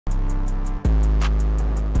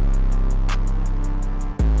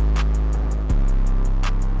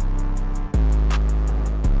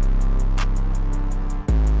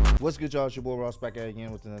good, y'all? It's your boy Ross back at it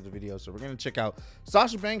again with another video. So we're going to check out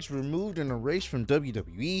Sasha Banks removed and erased from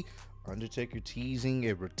WWE, Undertaker teasing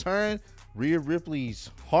a return, Rhea Ripley's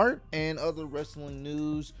heart, and other wrestling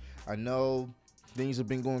news. I know things have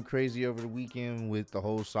been going crazy over the weekend with the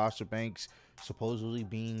whole Sasha Banks supposedly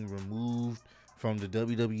being removed from the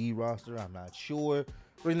WWE roster. I'm not sure.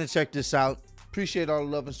 We're going to check this out. Appreciate all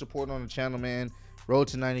the love and support on the channel, man. Road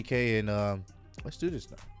to 90K, and let's do this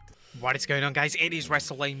now. What is going on, guys? It is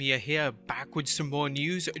WrestleMania here, back with some more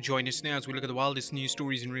news. Join us now as we look at the wildest news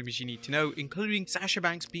stories and rumors you need to know, including Sasha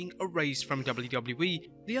Banks being erased from WWE,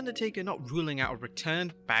 The Undertaker not ruling out a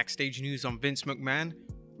return, backstage news on Vince McMahon,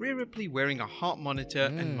 Rhea Ripley wearing a heart monitor,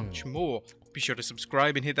 and much more. Be sure to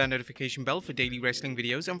subscribe and hit that notification bell for daily wrestling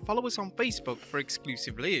videos, and follow us on Facebook for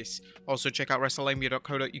exclusive lists. Also check out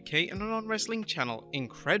WrestleMania.co.uk and our non-wrestling channel,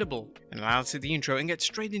 Incredible. And now let's hit the intro and get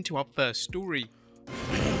straight into our first story.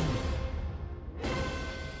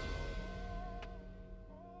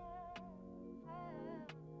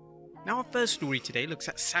 Now our first story today looks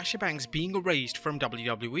at Sasha Banks being erased from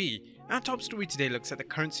WWE. Our top story today looks at the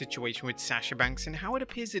current situation with Sasha Banks and how it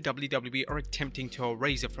appears the WWE are attempting to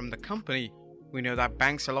erase her from the company. We know that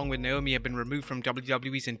Banks along with Naomi have been removed from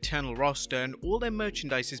WWE's internal roster and all their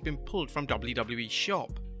merchandise has been pulled from WWE's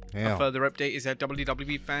shop. A further update is that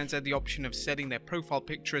WWE fans had the option of setting their profile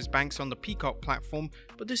picture as Banks on the Peacock platform,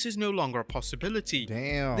 but this is no longer a possibility.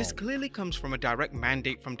 This clearly comes from a direct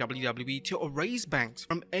mandate from WWE to erase Banks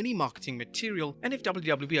from any marketing material, and if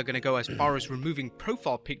WWE are going to go as far as removing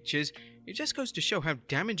profile pictures, it just goes to show how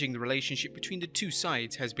damaging the relationship between the two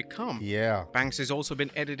sides has become. Banks has also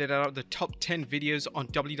been edited out of the top 10 videos on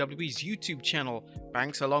WWE's YouTube channel.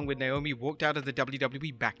 Banks along with Naomi walked out of the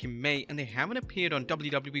WWE back in May and they haven't appeared on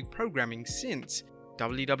WWE programming since.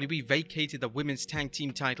 WWE vacated the women's tag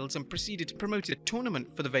team titles and proceeded to promote a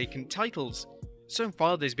tournament for the vacant titles. So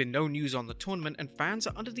far there's been no news on the tournament and fans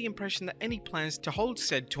are under the impression that any plans to hold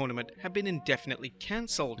said tournament have been indefinitely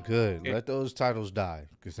cancelled. Good. Let those titles die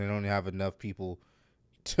because they don't have enough people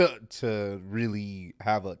to really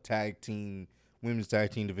have a women's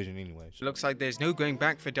tag team division anyway. It looks like there's no going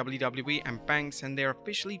back for WWE and Banks, and they're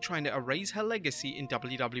officially trying to erase her legacy in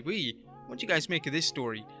WWE. What do you guys make of this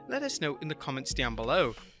story? Let us know in the comments down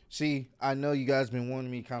below. See, I know you guys been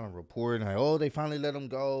wanting me kind of reporting like, oh, they finally let them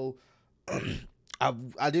go.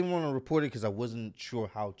 I didn't want to report it because I wasn't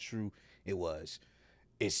sure how true it was.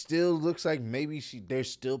 It still looks like maybe they're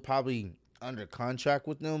still probably under contract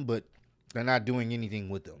with them, but they're not doing anything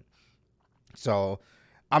with them. So,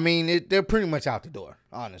 I mean, they're pretty much out the door,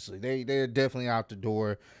 honestly. They're definitely out the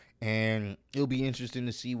door, and it'll be interesting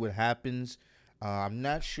to see what happens. I'm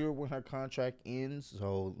not sure when her contract ends,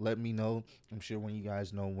 so let me know. I'm sure when you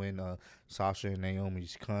guys know when Sasha and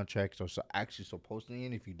Naomi's contracts are actually supposed to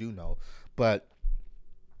end, if you do know. But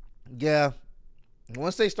yeah,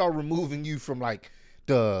 once they start removing you from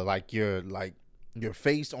your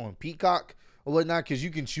face on Peacock or whatnot, because you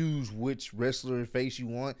can choose which wrestler face you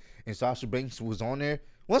want, and Sasha Banks was on there.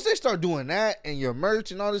 Once they start doing that and your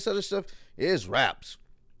merch and all this other stuff, it's wraps.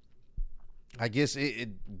 I guess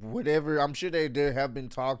whatever. I'm sure there have been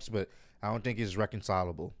talks, but I don't think it's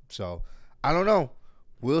reconcilable. So I don't know.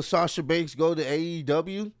 Will Sasha Banks go to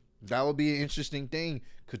AEW? That would be an interesting thing.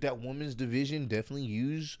 Could that women's division definitely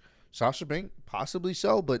use Sasha Banks? Possibly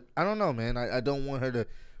so, but I don't know, man. I don't want her to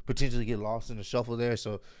potentially get lost in the shuffle there.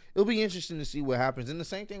 So it'll be interesting to see what happens. And the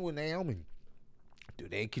same thing with Naomi. Do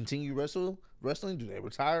they continue wrestling? Do they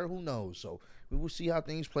retire? Who knows? So we will see how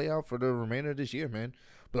things play out for the remainder of this year, man.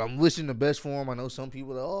 But I'm wishing the best for them. I know some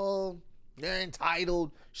people are, oh, they're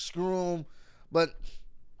entitled, screw them. But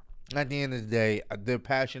at the end of the day, they're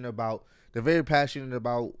very passionate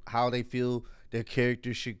about how they feel their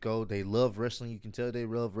characters should go. They love wrestling. You can tell they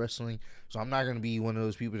love wrestling. So I'm not going to be one of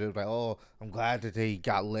those people that's like, oh, I'm glad that they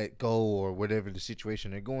got let go or whatever the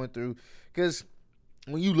situation they're going through. Because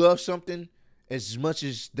when you love something as much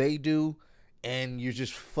as they do, and you're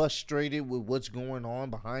just frustrated with what's going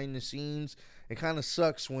on behind the scenes, it kind of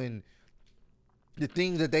sucks when the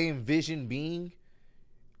things that they envision being,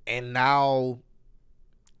 and now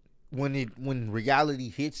when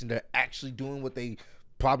reality hits and they're actually doing what they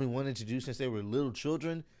probably wanted to do since they were little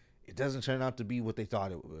children, it doesn't turn out to be what they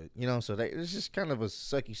thought it would. You know, so it's just kind of a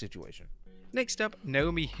sucky situation. Next up,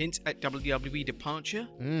 Naomi hints at WWE departure.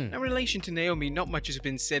 Now, in relation to Naomi, not much has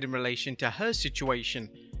been said in relation to her situation.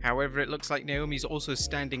 However, it looks like Naomi's also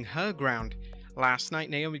standing her ground. Last night,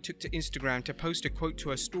 Naomi took to Instagram to post a quote to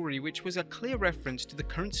her story which was a clear reference to the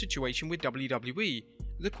current situation with WWE.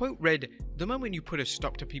 The quote read, "The moment you put a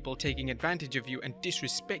stop to people taking advantage of you and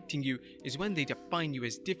disrespecting you is when they define you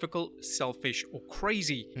as difficult, selfish, or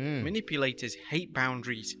crazy. Manipulators hate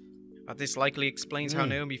boundaries." But this likely explains how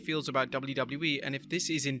Naomi feels about WWE, and if this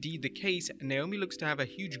is indeed the case, Naomi looks to have a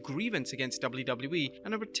huge grievance against WWE,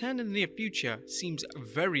 and a return in the near future seems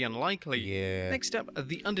very unlikely. Yeah. Next up,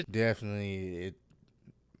 The Undertaker. Definitely,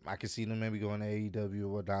 I can see them maybe going to AEW or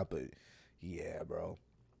whatnot, but yeah, bro.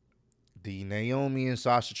 The Naomi and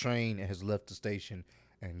Sasha train has left the station,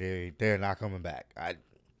 and they're not coming back. I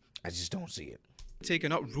just don't see it. Undertaker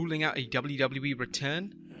not ruling out a WWE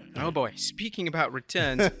return? Oh boy, speaking about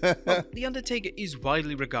returns, well, The Undertaker is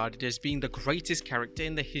widely regarded as being the greatest character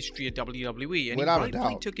in the history of WWE, and Without he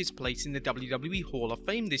rightfully took his place in the WWE Hall of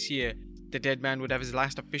Fame this year. The dead man would have his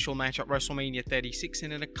last official match at WrestleMania 36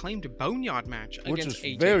 in an acclaimed Boneyard match against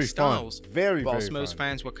AJ Styles. Whilst most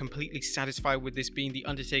fans were completely satisfied with this being The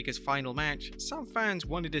Undertaker's final match, some fans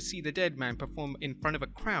wanted to see the dead man perform in front of a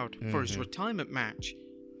crowd for his retirement match.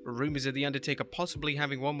 Rumors of The Undertaker possibly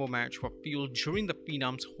having one more match were fueled during the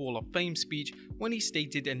Phenom's Hall of Fame speech when he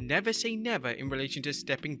stated a never say never in relation to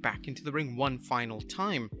stepping back into the ring one final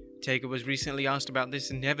time. Taker was recently asked about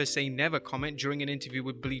this never say never comment during an interview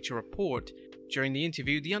with Bleacher Report. During the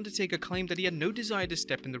interview, The Undertaker claimed that he had no desire to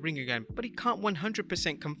step in the ring again, but he can't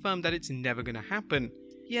 100% confirm that it's never gonna happen.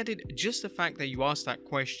 He added, "Just the fact that you asked that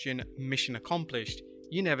question, mission accomplished.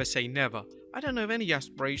 You never say never. I don't have any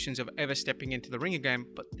aspirations of ever stepping into the ring again,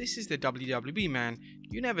 but this is the WWE, man.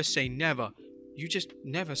 You never say never. You just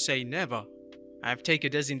never say never." If Taker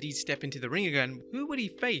does indeed step into the ring again, who would he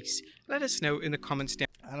face? Let us know in the comments down.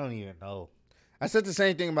 I don't even know. I said the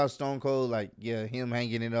same thing about Stone Cold, like, yeah, him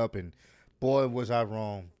hanging it up, and boy, was I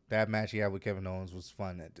wrong. That match he had with Kevin Owens was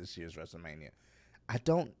fun at this year's WrestleMania. I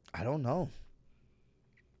don't know.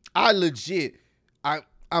 I'm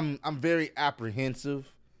very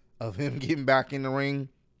apprehensive of him getting back in the ring,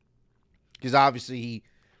 because obviously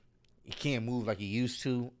he can't move like he used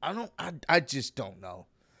to. I just don't know.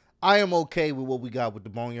 I am okay with what we got with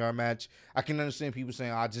the Boneyard match. I can understand people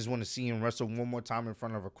saying, I just want to see him wrestle one more time in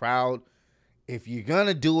front of a crowd. If you're going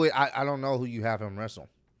to do it, I don't know who you have him wrestle.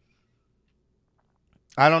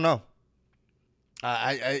 I don't know.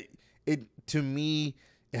 To me,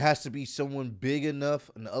 it has to be someone big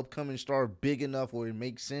enough, an upcoming star big enough where it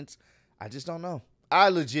makes sense. I just don't know. I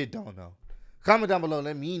legit don't know. Comment down below.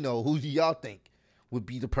 Let me know who do y'all think would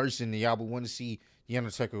be the person that y'all would want to see the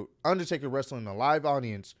Undertaker wrestle in a live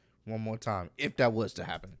audience one more time, if that was to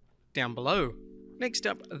happen. Down below. Next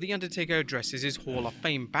up, The Undertaker addresses his Hall of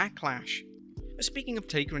Fame backlash. Speaking of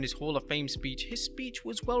Taker and his Hall of Fame speech, his speech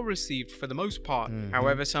was well received for the most part.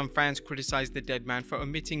 However, some fans criticized the dead man for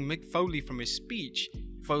omitting Mick Foley from his speech.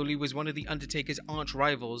 Foley was one of The Undertaker's arch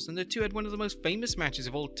rivals, and the two had one of the most famous matches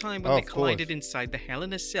of all time when they collided inside the Hell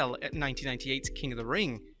in a Cell at 1998's King of the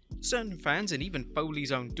Ring. Certain fans, and even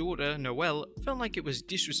Foley's own daughter, Noelle, felt like it was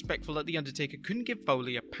disrespectful that The Undertaker couldn't give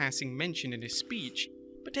Foley a passing mention in his speech.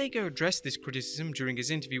 But Taker addressed this criticism during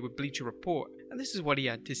his interview with Bleacher Report, and this is what he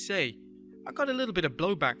had to say. "I got a little bit of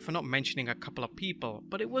blowback for not mentioning a couple of people,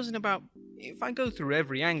 but it wasn't about... If I go through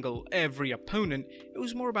every angle, every opponent, it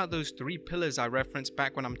was more about those three pillars I referenced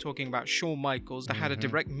back when I'm talking about Shawn Michaels that had a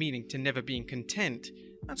direct meaning to never being content.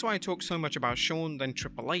 That's why I talk so much about Shawn, then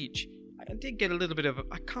Triple H. I did get a little bit of,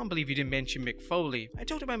 I can't believe you didn't mention Mick Foley. I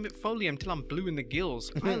talked about Mick Foley until I'm blue in the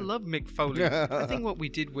gills. I love Mick Foley. I think what we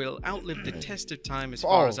did will outlive the test of time as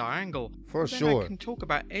far as our angle. For then sure. I can talk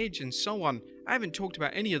about Edge and so on. I haven't talked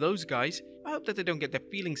about any of those guys. I hope that they don't get their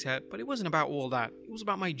feelings hurt, but it wasn't about all that. It was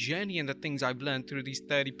about my journey and the things I've learned through these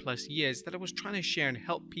 30 plus years that I was trying to share and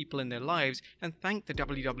help people in their lives and thank the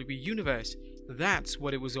WWE Universe. That's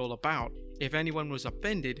what it was all about. If anyone was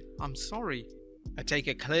offended, I'm sorry."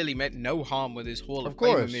 Taker clearly meant no harm with his Hall of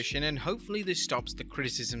Fame omission, and hopefully this stops the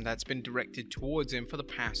criticism that's been directed towards him for the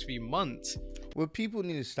past few months. What people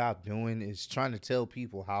need to stop doing is trying to tell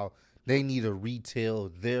people how they need to retell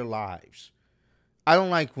their lives. I don't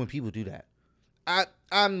like when people do that.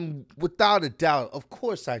 I'm without a doubt, of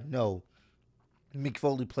course I know Mick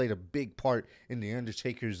Foley played a big part in The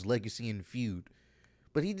Undertaker's legacy and feud.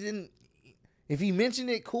 But he didn't. If he mentioned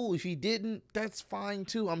it, cool. If he didn't, that's fine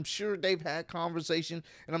too. I'm sure they've had conversation,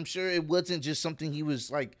 and I'm sure it wasn't just something he was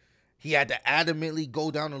like, he had to adamantly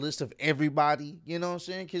go down the list of everybody, you know what I'm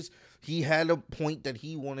saying? Because he had a point that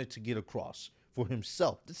he wanted to get across for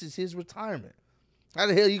himself. This is his retirement. How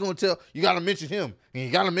the hell are you going to tell, you got to mention him, and you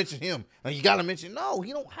got to mention him, and you got to mention, no,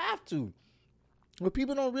 you don't have to. What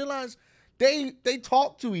people don't realize, they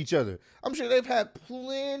talk to each other. I'm sure they've had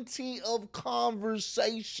plenty of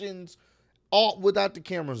conversations all without the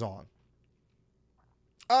cameras on.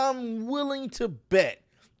 I'm willing to bet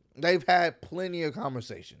they've had plenty of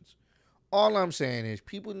conversations. All I'm saying is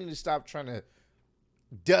people need to stop trying to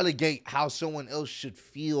delegate how someone else should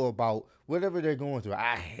feel about whatever they're going through.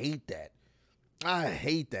 I hate that. I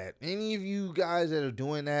hate that. Any of you guys that are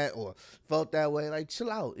doing that or felt that way, like, chill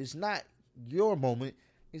out. It's not your moment.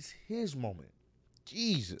 It's his moment.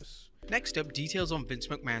 Jesus. Next up, details on Vince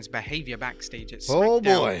McMahon's behavior backstage at Oh, SmackDown.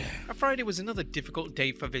 boy. Friday was another difficult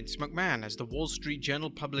day for Vince McMahon, as the Wall Street Journal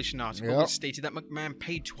published an article that stated that McMahon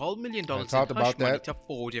paid $12 million in hush money to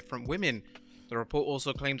 4 different women. The report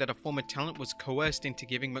also claimed that a former talent was coerced into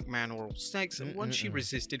giving McMahon oral sex, and once she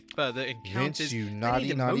resisted further encounters, Vince, you then naughty,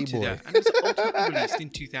 he naughty demoted boy. her and was ultimately released in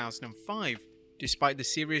 2005. Despite the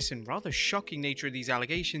serious and rather shocking nature of these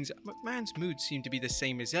allegations, McMahon's mood seemed to be the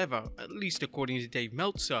same as ever, at least according to Dave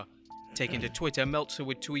Meltzer. Taking to Twitter, Meltzer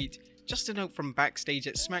would tweet, "Just a note from backstage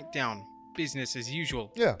at SmackDown. Business as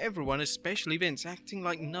usual. Yeah. Everyone, especially Vince, acting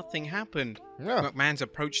like nothing happened." Yeah. McMahon's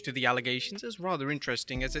approach to the allegations is rather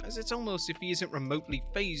interesting, as it's almost if he isn't remotely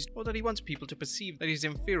fazed, or that he wants people to perceive that he's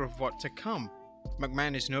in fear of what to come.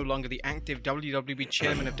 McMahon is no longer the active WWE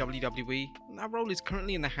chairman of WWE, and that role is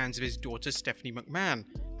currently in the hands of his daughter Stephanie McMahon.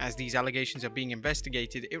 As these allegations are being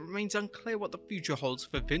investigated, it remains unclear what the future holds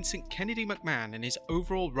for Vincent Kennedy McMahon and his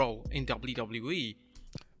overall role in WWE.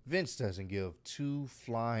 Vince doesn't give two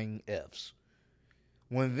flying Fs.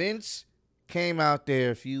 When Vince came out there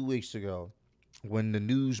a few weeks ago, when the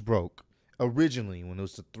news broke, originally when it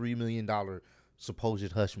was the $3 million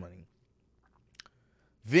supposed hush money,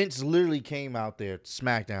 Vince literally came out there to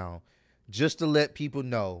SmackDown just to let people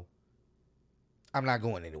know, I'm not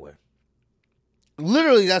going anywhere.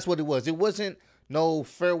 Literally, that's what it was. It wasn't no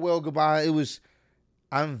farewell, goodbye. It was,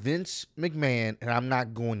 I'm Vince McMahon and I'm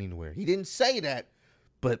not going anywhere. He didn't say that,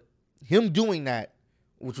 but him doing that,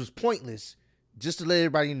 which was pointless, just to let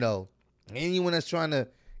everybody know, anyone that's trying to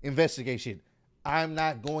investigate shit, I'm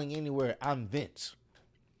not going anywhere. I'm Vince.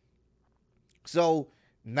 So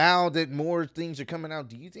now that more things are coming out,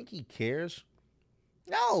 do you think he cares?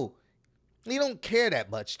 No. He don't care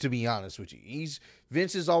that much, to be honest with you.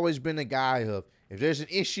 Vince has always been a guy of, if there's an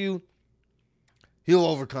issue, he'll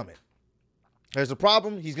overcome it. There's a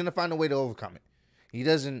problem, he's going to find a way to overcome it.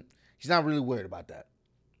 He's not really worried about that.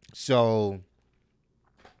 So,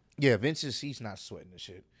 yeah, he's not sweating the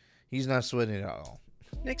shit. He's not sweating it at all.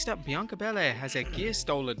 Next up, Bianca Belair has her gear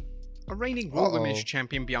stolen. A reigning Raw Women's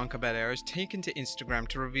Champion Bianca Belair has taken to Instagram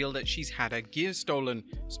to reveal that she's had her gear stolen.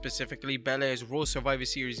 Specifically, Belair's Raw Survivor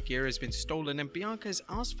Series gear has been stolen, and Bianca has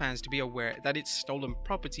asked fans to be aware that it's stolen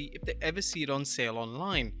property if they ever see it on sale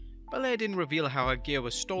online. Belair didn't reveal how her gear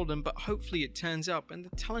was stolen, but hopefully it turns up and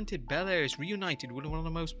the talented Belair is reunited with one of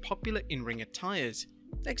the most popular in-ring attires.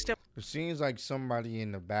 Next up, it seems like somebody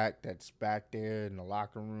in the back that's back there in the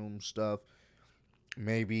locker room stuff.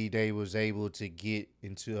 Maybe they was able to get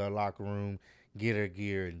into her locker room, get her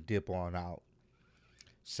gear, and dip on out.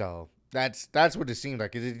 So that's what it seems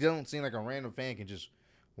like. It don't seem like a random fan can just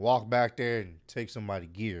walk back there and take somebody's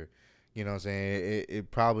gear. You know what I'm saying?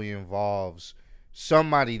 It probably involves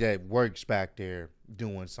somebody that works back there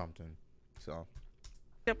doing something. So,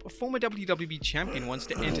 a former WWE champion wants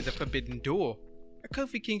to enter the Forbidden Door.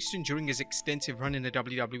 Kofi Kingston, during his extensive run in the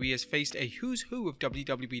WWE, has faced a who's who of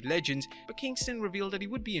WWE legends, but Kingston revealed that he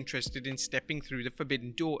would be interested in stepping through the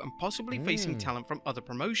Forbidden Door and possibly facing talent from other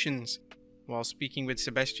promotions. While speaking with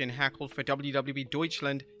Sebastian Hackl for WWE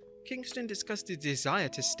Deutschland, Kingston discussed his desire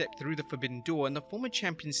to step through the Forbidden Door, and the former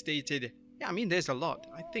champion stated, "Yeah, I mean, there's a lot.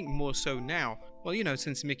 I think more so now. Well, you know,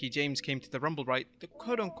 since Mickie James came to the Rumble, right, the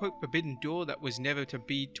quote-unquote Forbidden Door that was never to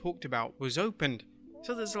be talked about was opened.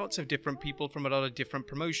 So there's lots of different people from a lot of different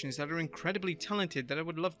promotions that are incredibly talented that I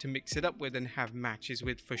would love to mix it up with and have matches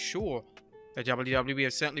with for sure. The WWE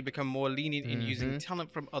has certainly become more lenient in using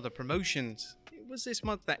talent from other promotions. It was this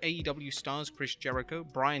month that AEW stars Chris Jericho,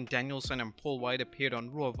 Bryan Danielson and Paul White appeared on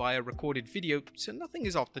Raw via recorded video, so nothing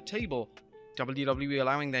is off the table. WWE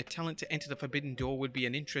allowing their talent to enter the Forbidden Door would be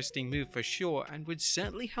an interesting move for sure, and would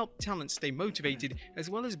certainly help talent stay motivated as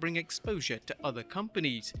well as bring exposure to other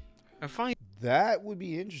companies. That would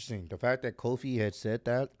be interesting. The fact that Kofi had said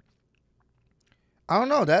that. I don't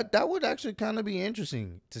know. That would actually kind of be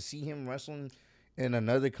interesting to see him wrestling in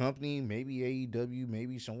another company, maybe AEW,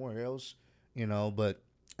 maybe somewhere else, you know. But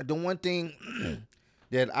the one thing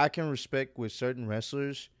that I can respect with certain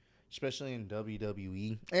wrestlers, especially in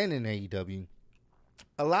WWE and in AEW,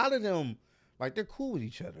 a lot of them, like, they're cool with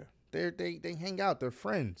each other. They hang out. They're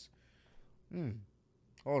friends.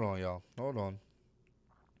 Hold on, y'all. Hold on.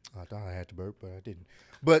 I thought I had to burp, but I didn't.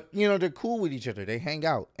 But, you know, they're cool with each other. They hang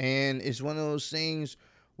out. And it's one of those things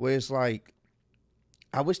where it's like,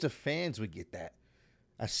 I wish the fans would get that.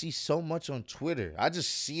 I see so much on Twitter. I just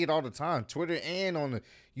see it all the time. Twitter and on the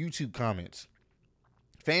YouTube comments.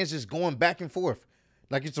 Fans just going back and forth.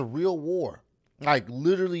 Like it's a real war. Like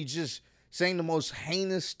literally just saying the most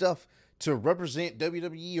heinous stuff to represent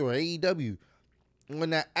WWE or AEW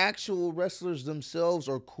when the actual wrestlers themselves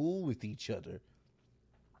are cool with each other.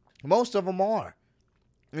 Most of them are.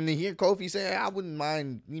 And to hear Kofi say, hey, I wouldn't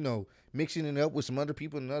mind, mixing it up with some other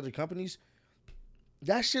people in other companies,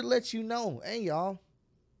 that shit lets you know, hey, y'all,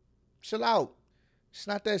 chill out. It's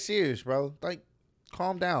not that serious, bro. Like,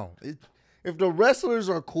 calm down. If the wrestlers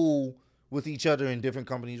are cool with each other in different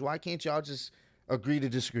companies, why can't y'all just agree to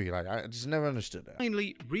disagree? Like, I just never understood that.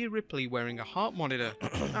 Finally, Rhea Ripley wearing a heart monitor.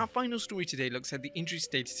 Our final story today looks at the injury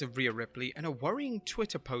status of Rhea Ripley and a worrying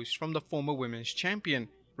Twitter post from the former women's champion.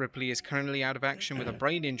 Ripley is currently out of action with a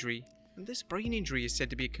brain injury, and this brain injury is said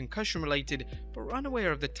to be concussion related, but we're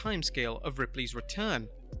unaware of the timescale of Ripley's return.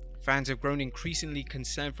 Fans have grown increasingly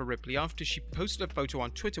concerned for Ripley after she posted a photo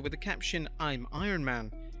on Twitter with the caption, "I'm Iron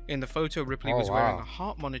Man." In the photo, Ripley was wearing a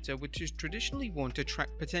heart monitor, which is traditionally worn to track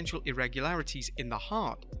potential irregularities in the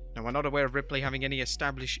heart. Now, we're not aware of Ripley having any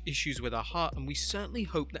established issues with her heart, and we certainly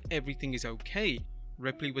hope that everything is okay.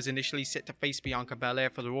 Ripley was initially set to face Bianca Belair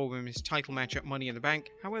for the Raw Women's title match at Money in the Bank.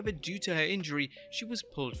 However, due to her injury, she was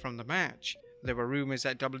pulled from the match. There were rumors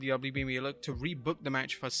that WWE may look to rebook the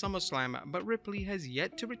match for SummerSlam, but Ripley has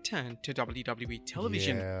yet to return to WWE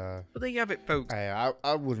television. Yeah. But there you have it, folks. Hey,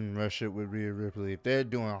 I wouldn't rush it with Rhea Ripley. If they're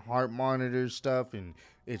doing heart monitor stuff and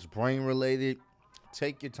it's brain related,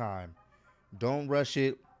 take your time. Don't rush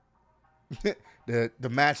it. The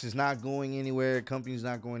match is not going anywhere. The company's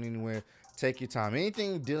not going anywhere. Take your time.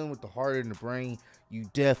 Anything dealing with the heart and the brain, you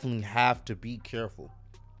definitely have to be careful.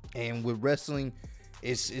 And with wrestling,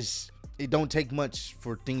 it don't take much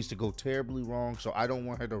for things to go terribly wrong. So I don't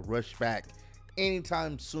want her to rush back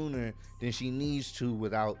anytime sooner than she needs to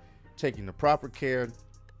without taking the proper care,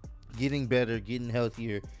 getting better, getting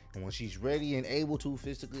healthier. And when she's ready and able to,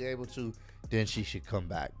 physically able to, then she should come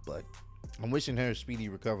back. But I'm wishing her a speedy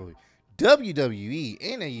recovery. WWE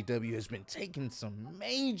and AEW has been taking some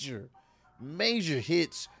major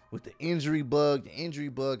hits with the injury bug. The injury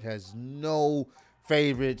bug has no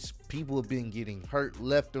favorites. People have been getting hurt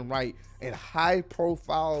left and right in high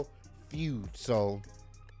profile feuds. So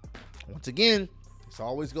once again, this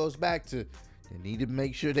always goes back to they need to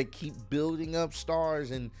make sure they keep building up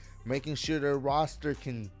stars and making sure their roster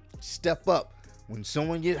can step up. When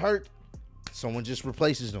someone get hurt, someone just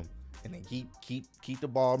replaces them, and then keep the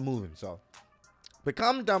ball moving. So, but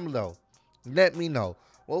comment down below. Let me know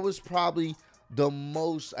what was probably the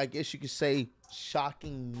most, I guess you could say,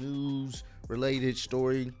 shocking news related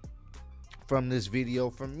story from this video.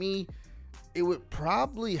 For me, it would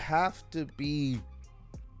probably have to be,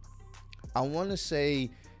 I want to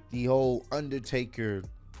say, the whole Undertaker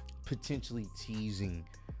potentially teasing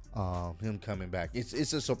him coming back.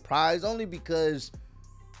 It's a surprise only because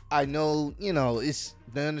I know, it's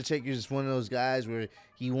the Undertaker is one of those guys where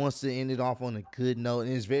he wants to end it off on a good note,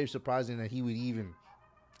 and it's very surprising that he would even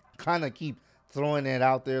kind of keep throwing that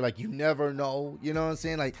out there. Like, you never know, you know what I'm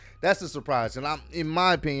saying? Like, that's a surprise. And in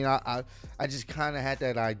my opinion, I just kind of had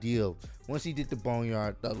that idea once he did the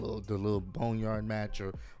boneyard, the little boneyard match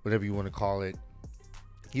or whatever you want to call it.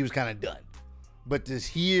 He was kind of done. But to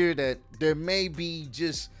hear that there may be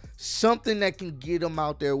just something that can get him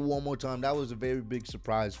out there one more time, that was a very big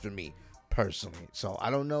surprise for me personally. So I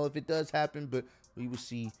don't know if it does happen, but we will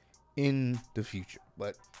see in the future.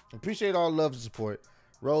 But appreciate all the love and support.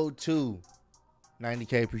 Road to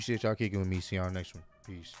 90K. Appreciate y'all kicking with me. See y'all next one.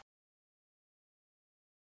 Peace.